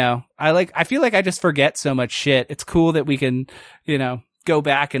 I feel like I just forget so much shit. It's cool that we can, go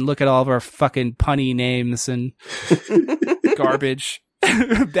back and look at all of our fucking punny names and garbage,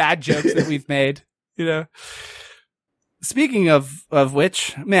 bad jokes that we've made, Speaking of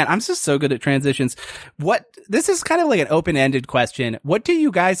which, man, I'm just so good at transitions. This is kind of like an open-ended question. What do you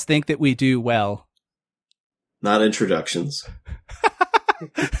guys think that we do well? Not introductions.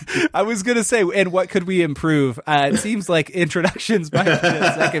 I was going to say, and what could we improve? It seems like introductions might be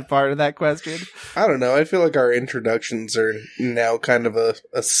the second part of that question. I don't know. I feel like our introductions are now kind of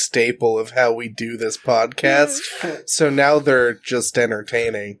a staple of how we do this podcast. So now they're just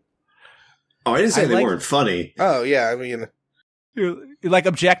entertaining. Oh, I didn't say they weren't funny. Oh, yeah. I mean, like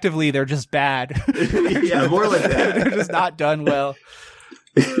objectively, they're just bad. Yeah, more like that. They're just not done well.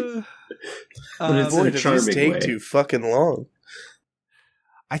 But it's in a boy, did these charming take way. too fucking long.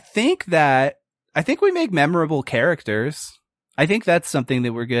 I think we make memorable characters. I think that's something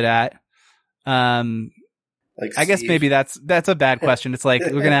that we're good at. Like I guess Steve. maybe that's a bad question. It's like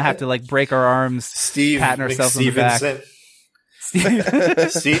we're gonna have to like break our arms, Steve patting ourselves on the back. McStevenson.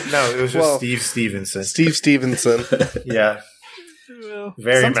 Steve. No, it was just Well, Steve Stevenson. Steve Stevenson. Yeah,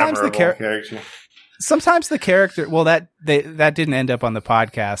 very Sometimes memorable the character. Sometimes the character. Well, that didn't end up on the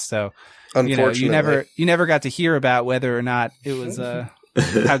podcast, so Unfortunately. you never got to hear about whether or not it was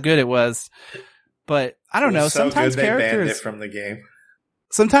how good it was. But I don't know. So Sometimes good they banned it characters. from the game.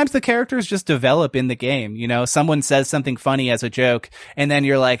 Sometimes the characters just develop in the game. Someone says something funny as a joke, and then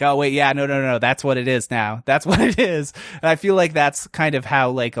you're like, oh wait, yeah, no, that's what it is now. That's what it is. And I feel like that's kind of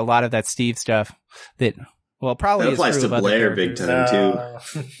how like a lot of that Steve stuff probably That is applies true to of other Blair big characters.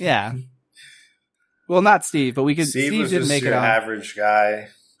 time, too. Yeah. Well, not Steve, but Steve was didn't just make it your on. average guy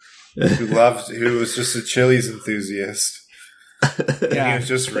who was just a Chili's enthusiast. And he was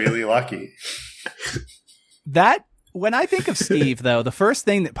just really lucky. When I think of Steve, though, the first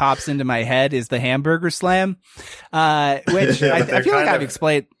thing that pops into my head is the hamburger slam, which Yeah, I feel like I've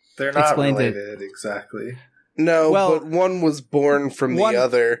explained. They're not Explained it. related exactly. No, Well, but one was born from one- the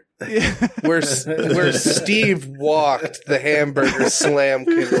other. Where Steve walked, the hamburger slam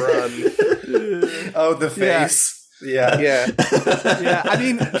can run. Oh, the face. Yeah. Yeah. Yeah, I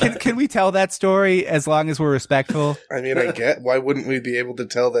mean, can we tell that story as long as we're respectful? I mean, why wouldn't we be able to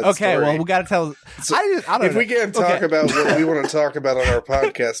tell that Okay, story? well, we got to tell. So, I don't if know. we can't talk Okay. about what we want to talk about on our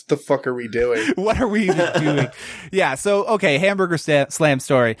podcast, the fuck are we doing? What are we doing? Yeah, so, okay, hamburger slam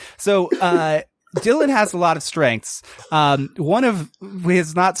story. So, Dylan has a lot of strengths. One of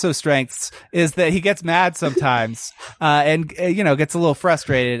his not so strengths is that he gets mad sometimes, and gets a little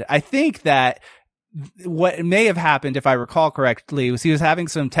frustrated. I think that what may have happened, if I recall correctly, was he was having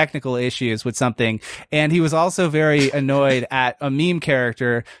some technical issues with something, and he was also very annoyed at a meme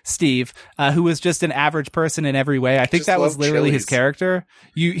character, Steve, who was just an average person in every way. I think Just that was loved literally his Chili's. character.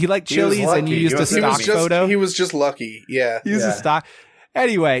 He liked He was Chili's, and you lucky. used He a was stock photo. He was just lucky. Yeah. He used a Yeah. stock.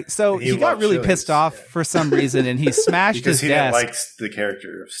 Anyway, so He he got loved really Chili's, pissed off yeah. for some reason, and he smashed Because his he desk. didn't like the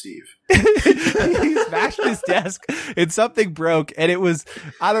character of Steve. He smashed his desk and something broke, and it was,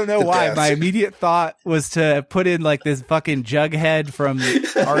 I don't know The why. desk. My immediate thought was to put in like this fucking Jughead from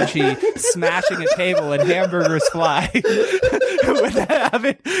Archie smashing a table and hamburgers fly when that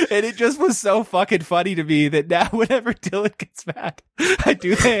happened. And it just was so fucking funny to me that now whenever Dylan gets mad, I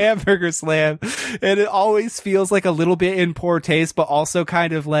do the hamburger slam, and it always feels like a little bit in poor taste, but also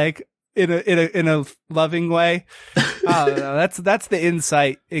kind of like in a loving way. I don't know. That's the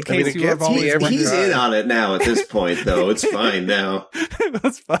insight. In I mean, case it you have gets me always every wondered. He's in on it now at this point, though. It's fine now. It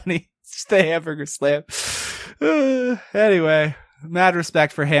was funny. It's just a hamburger slam. Anyway, mad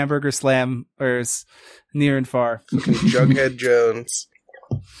respect for hamburger slammers near and far. Jughead Jones.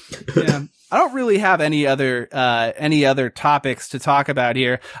 Yeah. I don't really have any other topics to talk about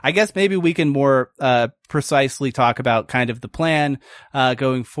here. I guess maybe we can more precisely talk about kind of the plan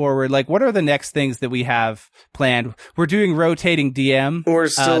going forward. Like, what are the next things that we have planned? We're doing rotating DM. We're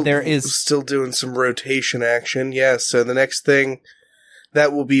still there is still doing some rotation action. Yes. So the next thing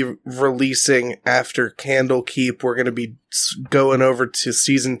that will be releasing after Candlekeep, we're going to be going over to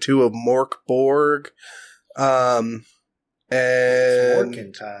season 2 of Mork Borg. And It's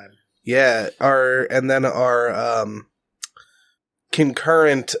working time. yeah, our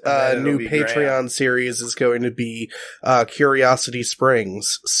concurrent And then it'll new be Patreon Graham. series is going to be Curiosity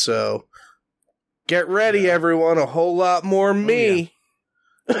Springs. So get ready, Yeah. everyone. A whole lot more me.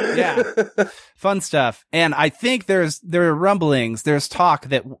 Yeah. Fun stuff. And I think there are rumblings, there's talk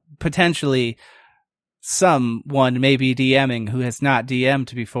that potentially someone may be DMing who has not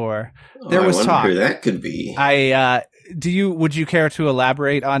DM'd before. There I was wonder talk. who that could be. Would you care to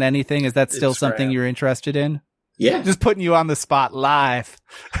elaborate on anything? Is that still It's something Graham. you're interested in? Yeah. Just putting you on the spot live.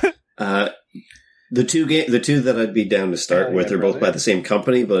 The two that I'd be down to start Oh, with yeah, are both brother. by the same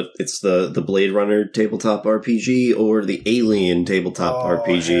company, but it's the Blade Runner tabletop RPG or the Alien tabletop Oh,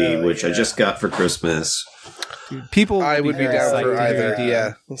 RPG, hell which I yeah. just got for Christmas. People I would be very down psyched for to hear either. that.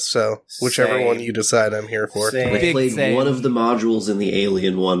 Yeah. So whichever Same. one you decide, I'm here for. Same. I Big played same. one of the modules in the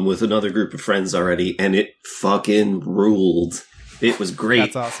Alien one with another group of friends already, and it fucking ruled. It was great.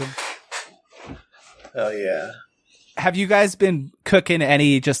 That's awesome. Hell yeah. Have you guys been cooking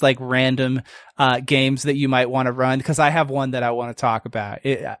any just like random games that you might want to run? Because I have one that I want to talk about,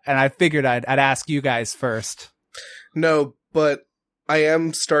 and I figured I'd ask you guys first. No, but I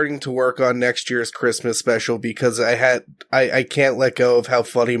am starting to work on next year's Christmas special because I can't let go of how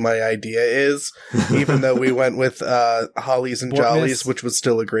funny my idea is, even though we went with Hollies and Jollies, which was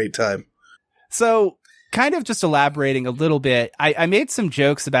still a great time. So, kind of just elaborating a little bit, I made some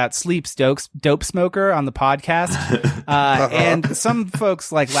jokes about Sleep's Dope Smoker on the podcast, and some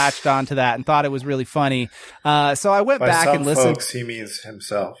folks like latched onto that and thought it was really funny. So I went By back some and listened. folks, he means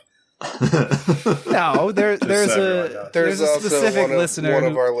himself. No, there's a specific listener, one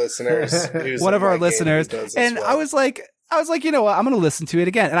of our listeners, who's one of our in my game listeners, who does and as well. I was like, you know what, I'm going to listen to it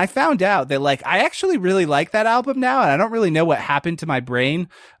again. And I found out that like, I actually really like that album now. And I don't really know what happened to my brain,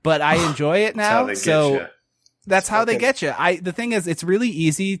 but I enjoy it now. That's how they get you. The thing is, it's really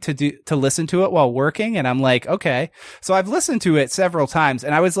easy to listen to it while working. And I'm like, okay. So I've listened to it several times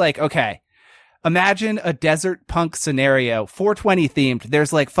and I was like, okay, imagine a desert punk scenario, 420 themed.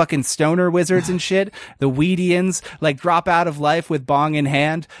 There's like fucking stoner wizards and shit. The Weedians like drop out of life with bong in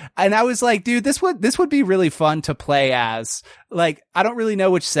hand. And I was like, dude, this would be really fun to play as. Like, I don't really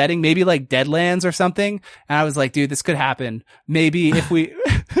know which setting, maybe like Deadlands or something. And I was like, dude, this could happen. Maybe if we,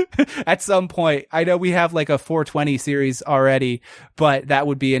 at some point, I know we have like a 420 series already, but that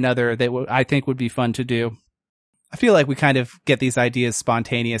would be another that I think would be fun to do. I feel like we kind of get these ideas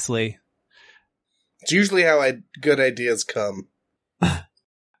spontaneously. It's usually how good ideas come. I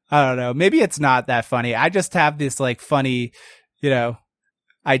don't know. Maybe it's not that funny. I just have this like funny,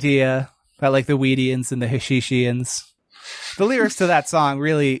 idea about like the Weedians and the Hashishians. The lyrics to that song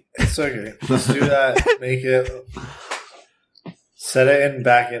really. It's okay. Let's do that. Make it. Set it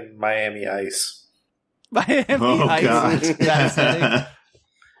back in Miami Ice. Miami Ice. God. That setting. I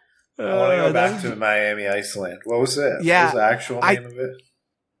want to go back to Miami Iceland. What was it? Yeah, what was the actual name of it?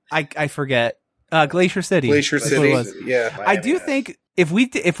 I forget. Glacier City. Glacier That's City. what it was. Yeah. Miami I do Ice. think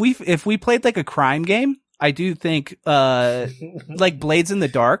if we played like a crime game, I do think like Blades in the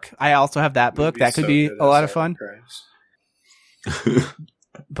Dark. I also have that book. That could be a lot of fun.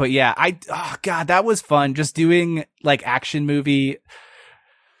 But yeah, oh god, that was fun. Just doing like action movie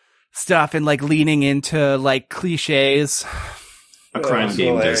stuff and like leaning into like cliches. A crime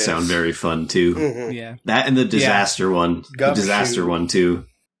game does sound very fun too. Mm-hmm. Yeah. That and the disaster one. The disaster one too.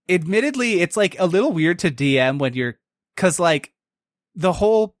 Admittedly, it's like a little weird to DM when cause like the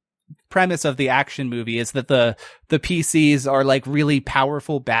whole premise of the action movie is that the PCs are like really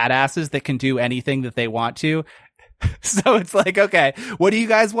powerful badasses that can do anything that they want to. So it's like, okay, what do you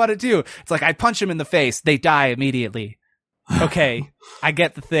guys want to do? It's like, I punch them in the face. They die immediately. Okay. I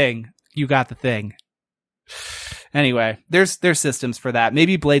get the thing. You got the thing. Anyway, there's systems for that.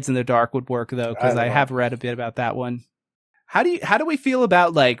 Maybe Blades in the Dark would work though, because I have read a bit about that one. How do we feel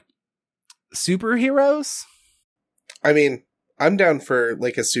about like superheroes? I mean, I'm down for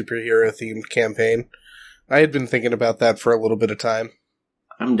like a superhero themed campaign. I had been thinking about that for a little bit of time.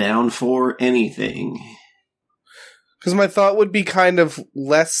 I'm down for anything. Because my thought would be kind of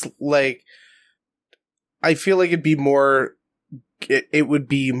less like, I feel like it'd be more, it would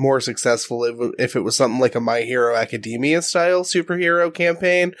be more successful if it was something like a My Hero Academia style superhero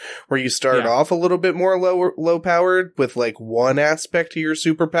campaign, where you start off a little bit more low powered with like one aspect to your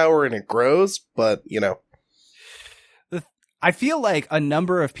superpower and it grows, but I feel like a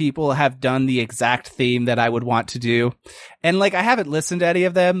number of people have done the exact theme that I would want to do. And like, I haven't listened to any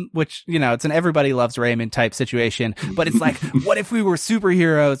of them, which, it's an everybody loves Raymond type situation, but it's like, what if we were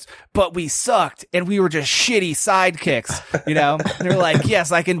superheroes, but we sucked and we were just shitty sidekicks, And they're like,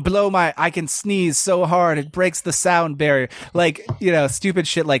 yes, I can sneeze so hard it breaks the sound barrier. Like, stupid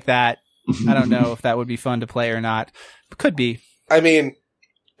shit like that. I don't know if that would be fun to play or not. Could be. I mean,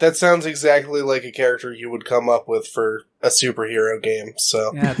 that sounds exactly like a character you would come up with for a superhero game.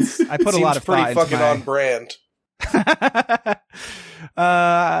 So yeah, I put a lot of thought pretty fucking on brand.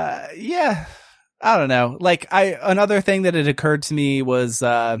 Yeah, I don't know. Like another thing that had occurred to me was, this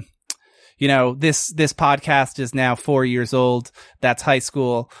podcast is now 4 years old. That's high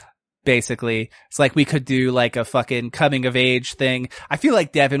school. Basically, it's like we could do like a fucking coming of age thing. I feel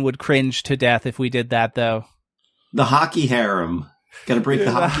like Devin would cringe to death if we did that though. The hockey harem. Got to break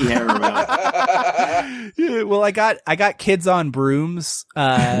the hockey harem out. Yeah, well, I got Kids on Brooms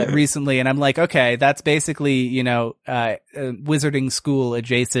recently, and I'm like, okay, that's basically wizarding school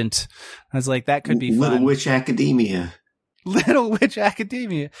adjacent. I was like, that could be fun. Little Witch Academia. Little Witch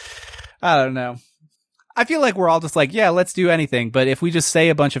Academia. I don't know. I feel like we're all just like, yeah, let's do anything. But if we just say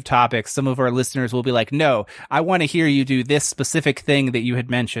a bunch of topics, some of our listeners will be like, no, I want to hear you do this specific thing that you had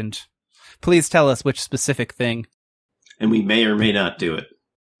mentioned. Please tell us which specific thing. And we may or may not do it.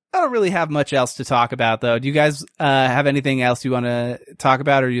 I don't really have much else to talk about, though. Do you guys have anything else you want to talk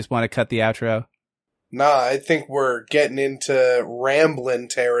about, or you just want to cut the outro? Nah, I think we're getting into rambling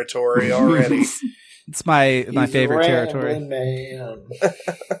territory already. It's my favorite territory. Man.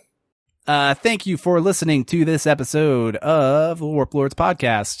 Thank you for listening to this episode of the Warp Lords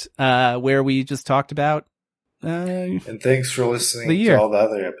podcast, where we just talked about. And thanks for listening the year. to all the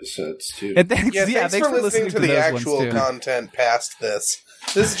other episodes, too. And thanks for listening to the those actual ones, too. content past this.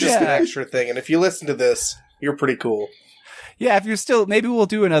 This is just an extra thing, and if you listen to this, you're pretty cool. Yeah, if you're still, maybe we'll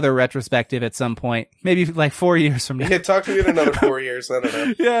do another retrospective at some point. Maybe like 4 years from now. Yeah, talk to me in another 4 years. I don't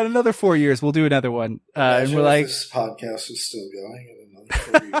know. Yeah, in another 4 years, we'll do another one. And we're like, this podcast is still going in another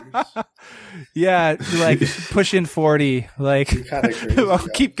 4 years. Yeah, like pushing 40. Like, You're kind of crazy. I'll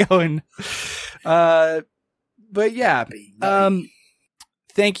keep going. But yeah,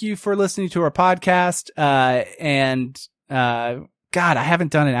 thank you for listening to our podcast. God, I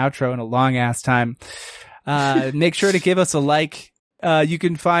haven't done an outro in a long ass time. Make sure to give us a like. You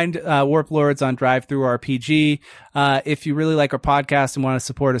can find Warp Lords on DriveThruRPG. If you really like our podcast and want to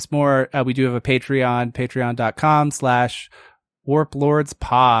support us more, we do have a Patreon,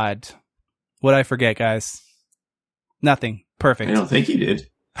 patreon.com/WarpLordsPod. What'd I forget, guys? Nothing. Perfect. I don't think you did.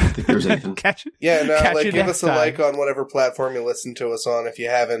 I don't think there was anything. Give us a like on whatever platform you listen to us on if you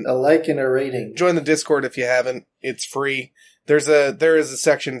haven't. A like and a rating. Join the Discord if you haven't. It's free. There is a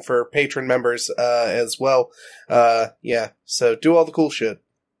section for patron members as well. So do all the cool shit.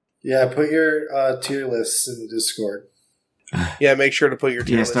 Yeah, put your tier lists in the Discord. Yeah, make sure to put your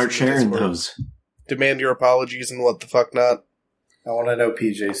tier lists start in the sharing Discord. those. Demand your apologies and what the fuck not. I want to know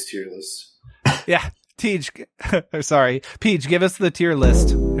PJ's tier list. Yeah, Tej, sorry, Peach, give us the tier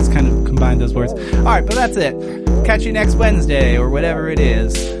list. Let's kind of combine those words. All right, but that's it. Catch you next Wednesday or whatever it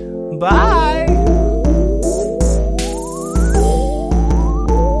is. Bye.